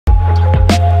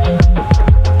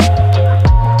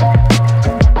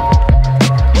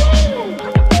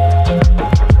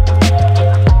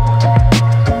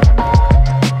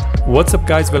What's up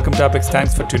guys, welcome to Apex.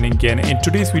 Thanks for tuning in. In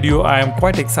today's video I am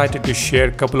quite excited to share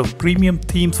a couple of premium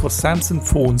themes for Samsung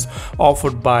phones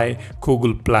offered by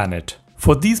Google Planet.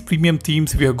 For these premium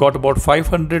themes, we have got about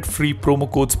 500 free promo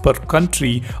codes per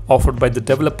country offered by the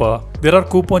developer. There are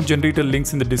coupon generator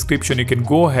links in the description. You can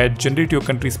go ahead, generate your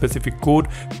country specific code,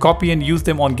 copy and use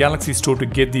them on Galaxy Store to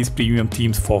get these premium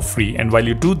themes for free. And while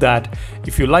you do that,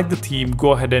 if you like the theme,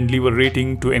 go ahead and leave a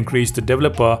rating to encourage the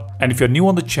developer. And if you're new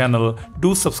on the channel,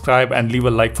 do subscribe and leave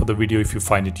a like for the video if you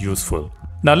find it useful.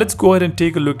 Now let's go ahead and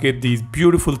take a look at these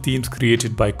beautiful themes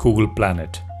created by Google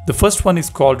Planet. The first one is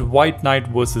called White Knight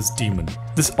vs Demon.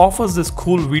 This offers this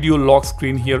cool video lock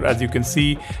screen here as you can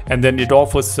see, and then it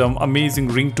offers some amazing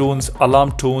ringtones,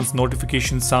 alarm tones,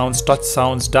 notification sounds, touch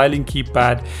sounds, dialing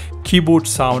keypad, keyboard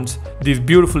sounds, these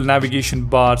beautiful navigation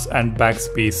bars and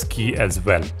backspace key as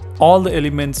well. All the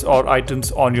elements or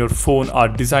items on your phone are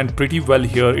designed pretty well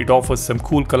here. It offers some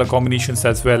cool color combinations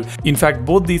as well. In fact,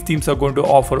 both these themes are going to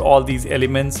offer all these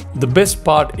elements. The best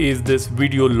part is this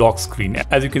video lock screen.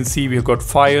 As you can see, we have got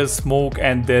fire, smoke,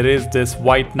 and there is this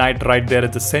White Knight right there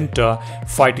at the center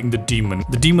fighting the demon.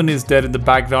 The demon is there in the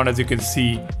background. As you can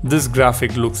see, this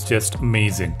graphic looks just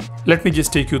amazing. Let me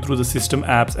just take you through the system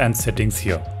apps and settings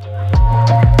here.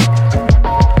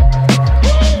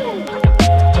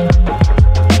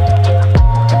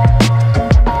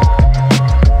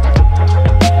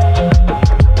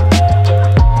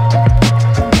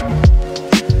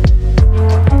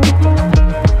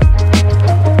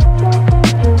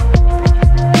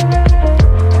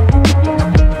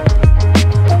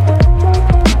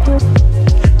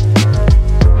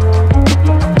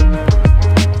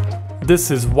 This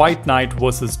is White Knight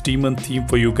vs Demon theme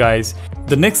for you guys.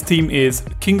 The next theme is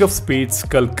King of Spades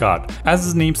Skull card.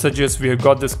 As the name suggests, we have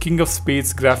got this King of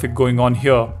Spades graphic going on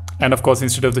here. And of course,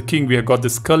 instead of the king, we have got the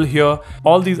skull here.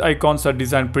 All these icons are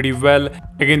designed pretty well.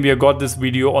 Again, we have got this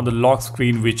video on the lock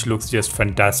screen, which looks just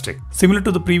fantastic. Similar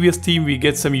to the previous theme, we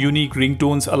get some unique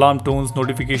ringtones, alarm tones,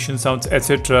 notification sounds,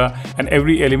 etc. And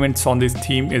every element on this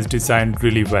theme is designed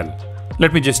really well.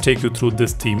 Let me just take you through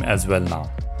this theme as well now.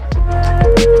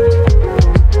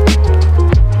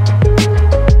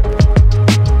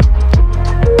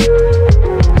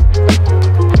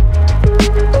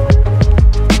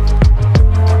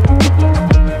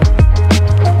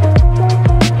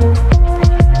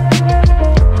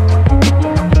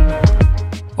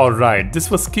 Alright,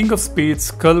 this was King of Spades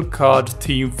Skull card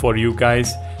theme for you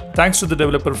guys. Thanks to the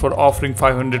developer for offering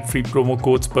 500 free promo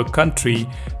codes per country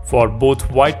for both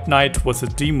White Knight vs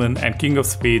Demon and King of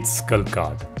Spades Skull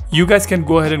card. You guys can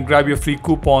go ahead and grab your free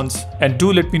coupons, and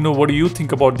do let me know what do you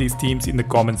think about these themes in the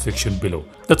comment section below.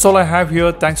 That's all I have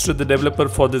here. Thanks to the developer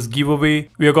for this giveaway.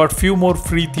 We have got few more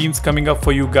free themes coming up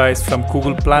for you guys from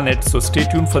Google Planet, so stay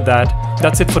tuned for that.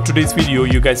 That's it for today's video.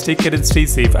 You guys take care and stay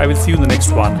safe. I will see you in the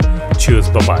next one. Cheers,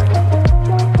 bye bye.